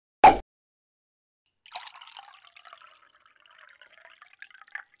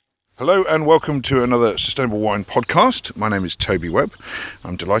Hello and welcome to another Sustainable Wine podcast. My name is Toby Webb.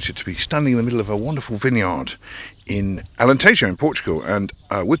 I'm delighted to be standing in the middle of a wonderful vineyard in Alentejo in Portugal, and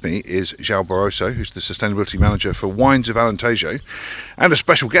with me is João Barroso, who's the Sustainability Manager for Wines of Alentejo, and a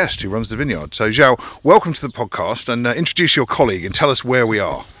special guest who runs the vineyard. So João, welcome to the podcast, and introduce your colleague and tell us where we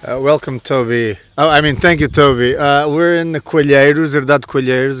are. Welcome, Toby. Thank you, Toby. We're in the Coelheiros, Herdade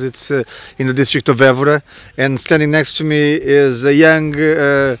Coelheiros. It's in the district of Évora, and standing next to me is a young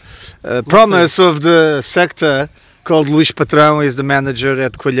promise of the sector called Luís Patrão. He's the manager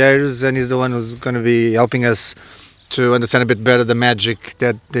at Coelheiros, and he's the one who's going to be helping us to understand a bit better the magic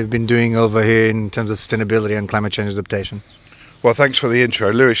that they've been doing over here in terms of sustainability and climate change adaptation. Well, thanks for the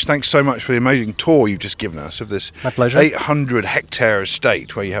intro. Luís, thanks so much for the amazing tour you've just given us of this 800-hectare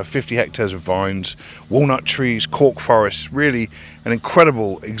estate where you have 50 hectares of vines, walnut trees, cork forests, really an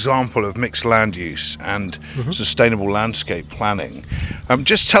incredible example of mixed land use and sustainable landscape planning.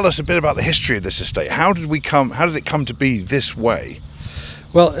 Just tell us a bit about the history of this estate. How did it come to be this way?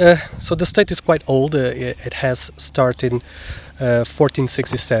 Well, so the estate is quite old. It has started in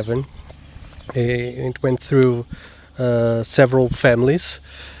 1467. It went through several families,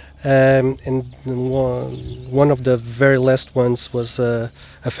 and one of the very last ones was a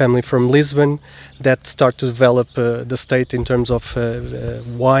family from Lisbon that started to develop the state in terms of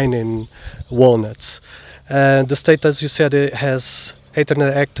wine and walnuts. The state, as you said, it has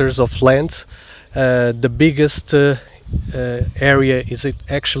 800 hectares of land. The biggest area is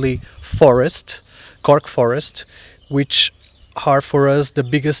actually forest, cork forest, which are for us the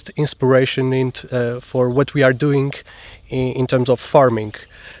biggest inspiration for what we are doing in terms of farming.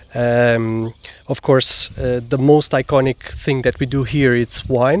 Of course, the most iconic thing that we do here is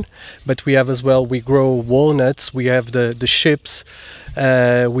wine, but we have as well, we grow walnuts, we have the ships,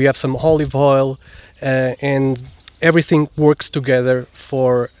 we have some olive oil, and everything works together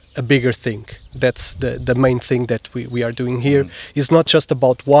for a bigger thing. That's the main thing that we are doing here. It's not just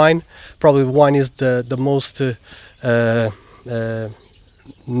about wine. Probably wine is the most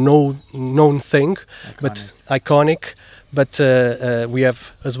known thing, but iconic. But we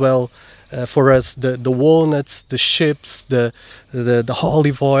have as well for us the walnuts, the ships, the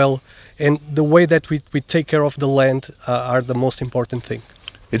olive oil, and the way that we take care of the land are the most important thing.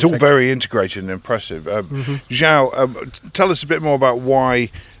 It's all very integrated and impressive. João, tell us a bit more about why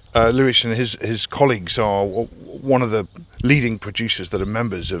Luís and his colleagues are one of the leading producers that are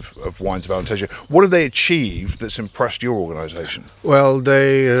members of Wines of Alentejo. What have they achieved that's impressed your organisation? Well,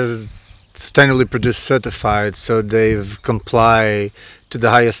 they sustainably produced certified, so they've complied to the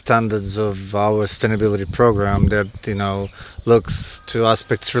highest standards of our sustainability program that looks to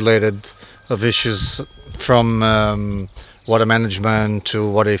aspects related of issues from water management to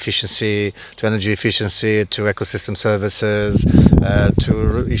water efficiency, to energy efficiency, to ecosystem services,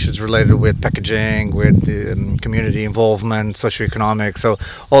 to issues related with packaging, with community involvement, socioeconomic. So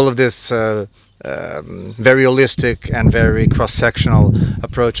all of this very holistic and very cross-sectional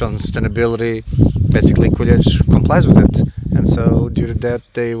approach on sustainability, basically Coelheiros complies with it. And so due to that,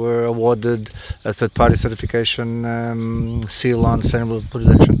 they were awarded a third-party certification seal on sustainable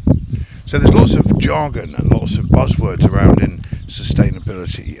production. So there's lots of jargon and lots of buzzwords around in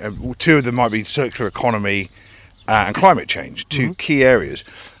sustainability. Two of them might be circular economy and climate change, two key areas.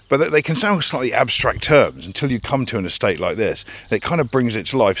 But they can sound slightly abstract terms until you come to an estate like this. And it kind of brings it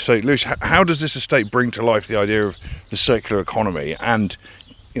to life. So, Luís, how does this estate bring to life the idea of the circular economy and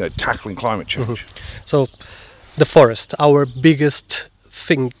tackling climate change? So the forest, our biggest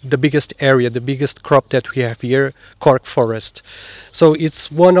thing, the biggest area, the biggest crop that we have here, cork forest. So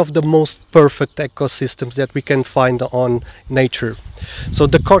it's one of the most perfect ecosystems that we can find on nature. So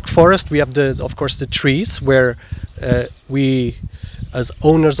the cork forest, we have of course the trees where we, as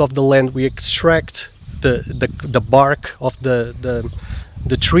owners of the land, we extract the bark of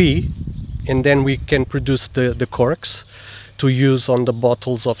the tree, and then we can produce the corks to use on the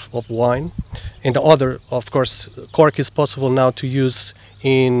bottles of wine. And the other, of course, cork is possible now to use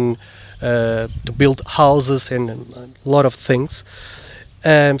to build houses and a lot of things.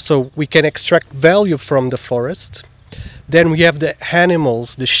 So we can extract value from the forest. Then we have the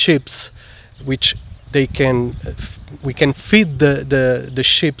animals, the sheep, which we can feed the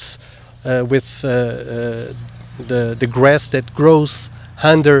sheep with the grass that grows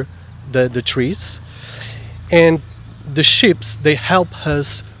under the trees. And the sheep, they help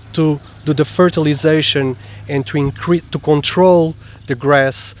us to do the fertilization and to control the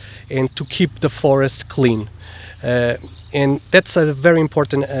grass and to keep the forest clean. And that's a very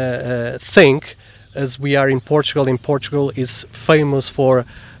important thing, as we are in Portugal, and Portugal is famous for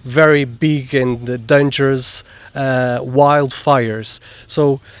very big and dangerous wildfires.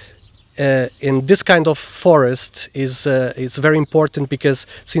 So in this kind of forest is very important, because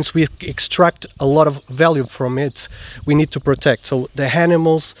since we extract a lot of value from it, we need to protect. So the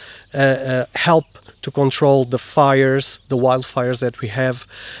animals help to control the fires, the wildfires that we have.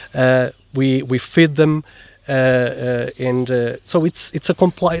 We feed them, and so it's a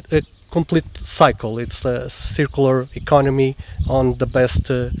complete cycle. It's a circular economy on the best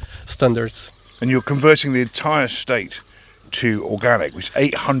standards. And you're converting the entire state to organic, which is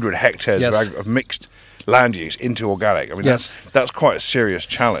 800 hectares Yes. of mixed land use into organic. I mean, Yes. that's quite a serious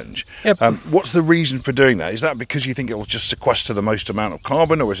challenge. Yep. What's the reason for doing that? Is that because you think it will just sequester the most amount of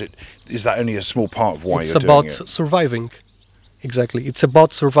carbon, or is that only a small part of why It's you're about doing it? surviving. Exactly. It's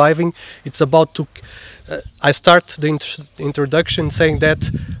about surviving. It's about to. I start the introduction saying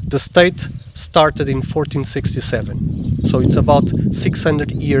that the state started in 1467. So it's about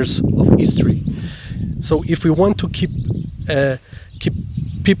 600 years of history. So if we want to keep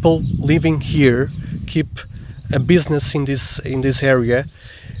people living here, keep a business in this area,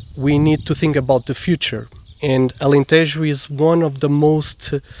 we need to think about the future. And Alentejo is one of the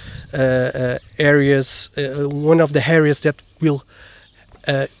most areas, one of the areas that will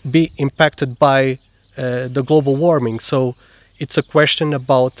be impacted by the global warming. So it's a question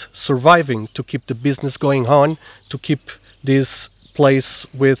about surviving, to keep the business going on, to keep this place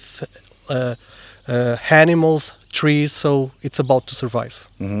with animals, trees. So it's about to survive,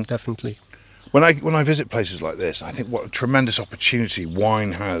 definitely. When I visit places like this, I think what a tremendous opportunity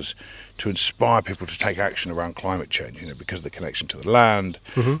wine has to inspire people to take action around climate change, because of the connection to the land,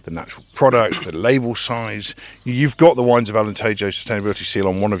 the natural product, the label size. You've got the Wines of Alentejo sustainability seal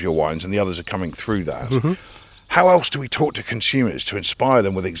on one of your wines, and the others are coming through that. How else do we talk to consumers to inspire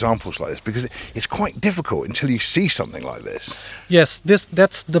them with examples like this? Because it's quite difficult until you see something like this. Yes,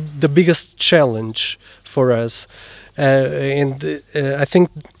 that's the biggest challenge for us, and I think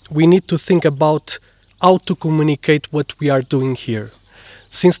we need to think about how to communicate what we are doing here.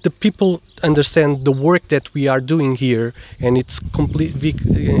 Since the people understand the work that we are doing here, and it's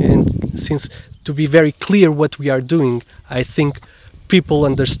and since to be very clear what we are doing, I think people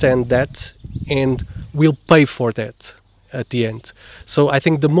understand that and will pay for that at the end. So I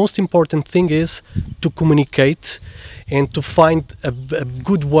think the most important thing is to communicate and to find a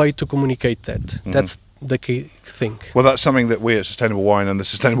good way to communicate that. That's the key thing. Well, that's something that we at Sustainable Wine and the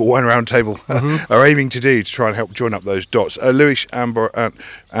Sustainable Wine Roundtable are aiming to do, to try and help join up those dots. Luis, Amber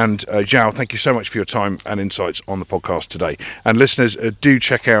and João, thank you so much for your time and insights on the podcast today. And listeners, do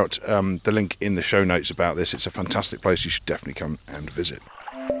check out the link in the show notes about this. It's a fantastic place. You should definitely come and visit.